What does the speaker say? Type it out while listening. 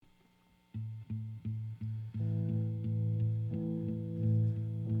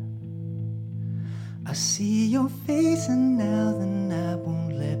I see your face and now the night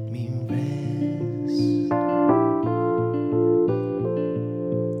won't let me rest.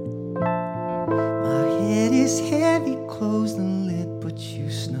 My head is heavy, closed and lit, but you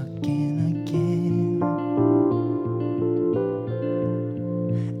snuck in again.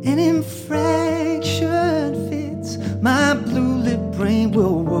 And in fractured fits, my blue-lit brain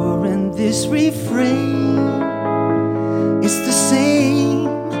will whir in this refrain. It's the same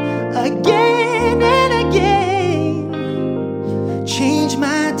again and again. Change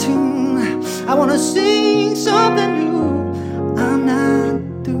my tune, I wanna sing something new. I'm not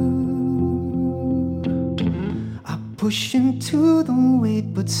through. I push into the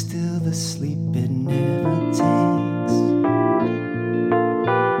weight, but still the sleep it never takes.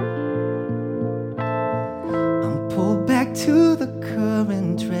 I'm pulled back to the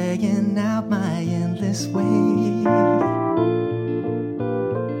current, dragging out my endless way.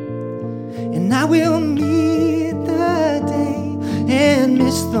 And I will meet the day and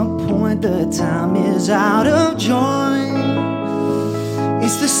miss the point. The time is out of joint.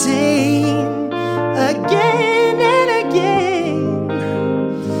 It's the same again and again.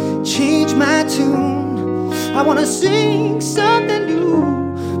 Change my tune, I wanna sing something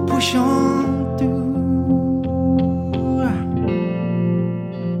new. Push on through.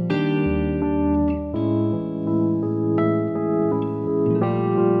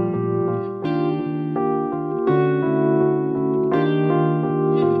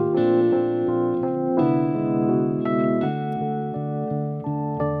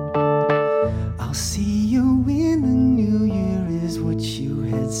 I'll see you in the new year is what you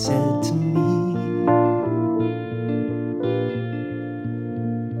had said to me.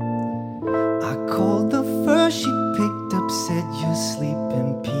 I called the first she picked up, said you're sleeping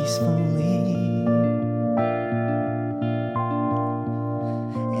peacefully.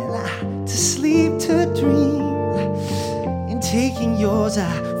 And to sleep to dream, in taking yours I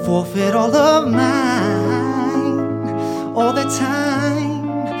forfeit all of mine. All the time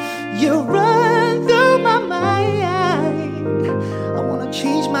you run through my mind. I wanna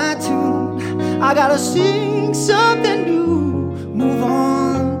change my tune, I gotta sing something